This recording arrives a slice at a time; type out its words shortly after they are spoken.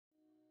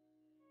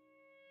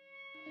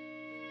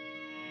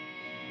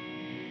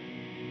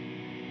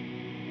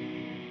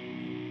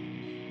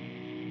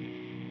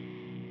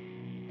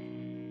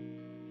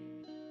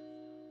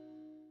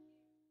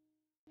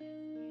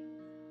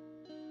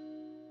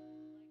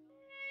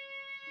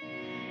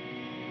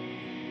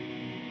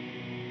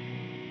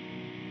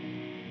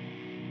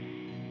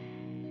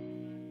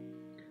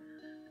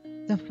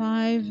The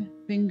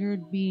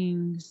five-fingered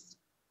beings,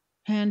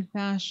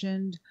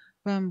 hand-fashioned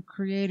from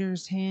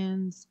Creator's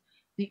hands,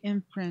 the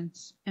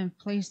imprint and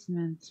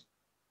placement.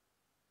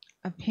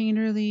 A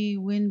painterly,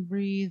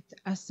 wind-breathed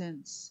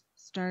essence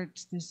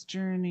starts this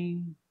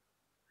journey,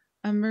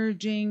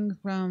 emerging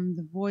from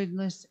the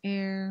voidless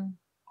air.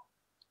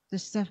 The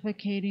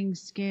suffocating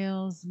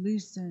scales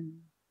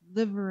loosen,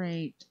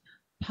 liberate,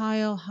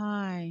 pile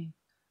high,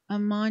 a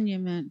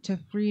monument to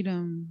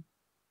freedom,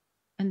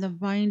 and the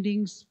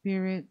binding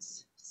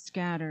spirits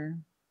scatter.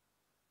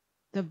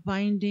 The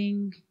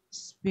binding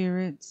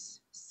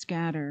spirits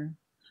scatter.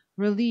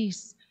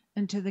 Release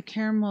into the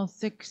caramel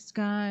thick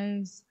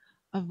skies,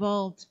 a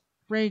vault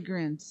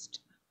fragranced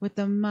with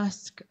the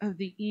musk of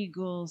the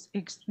eagle's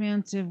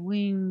expansive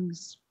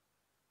wings.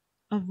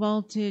 A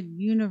vaulted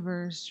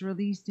universe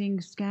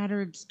releasing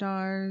scattered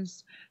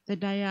stars, the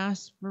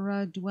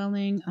diaspora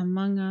dwelling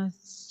among us,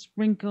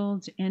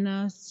 sprinkled in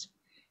us,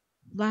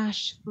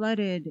 flash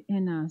flooded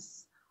in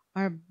us,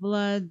 our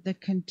blood the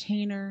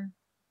container,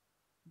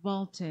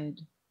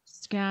 vaulted,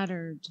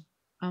 scattered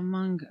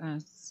among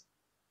us.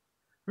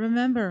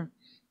 Remember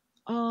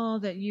all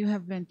that you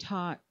have been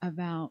taught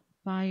about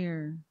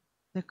fire,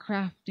 the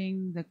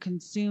crafting, the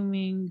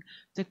consuming,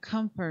 the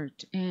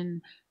comfort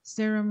in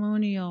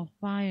ceremonial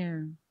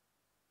fire.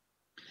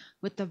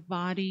 With the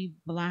body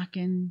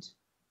blackened,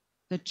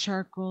 the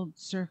charcoaled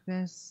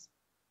surface,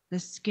 the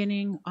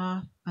skinning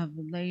off of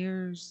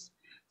layers,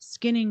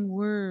 skinning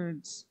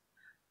words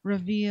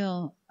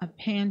reveal a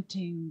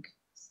panting,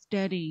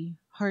 steady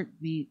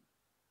heartbeat.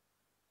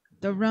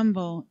 The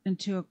rumble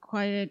into a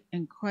quiet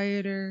and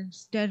quieter,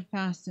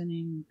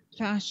 steadfasting,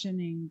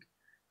 fashioning,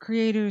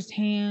 Creator's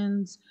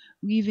hands,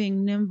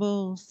 weaving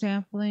nimble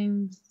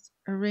samplings,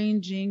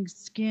 arranging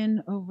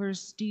skin over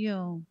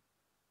steel.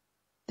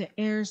 The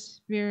air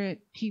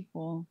spirit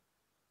people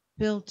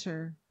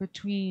filter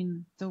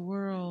between the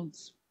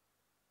worlds,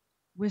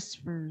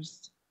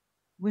 whispers,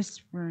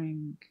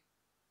 whispering.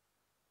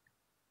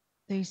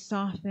 They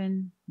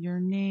soften your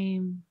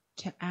name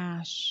to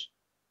ash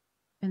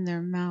in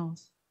their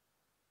mouth.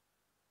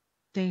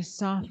 They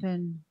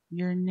soften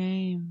your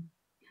name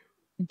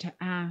into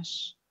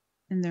ash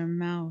in their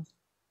mouth.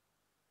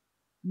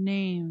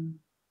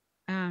 Name,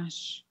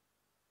 ash,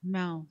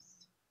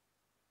 mouth,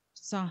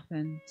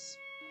 softens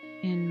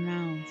in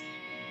mouth.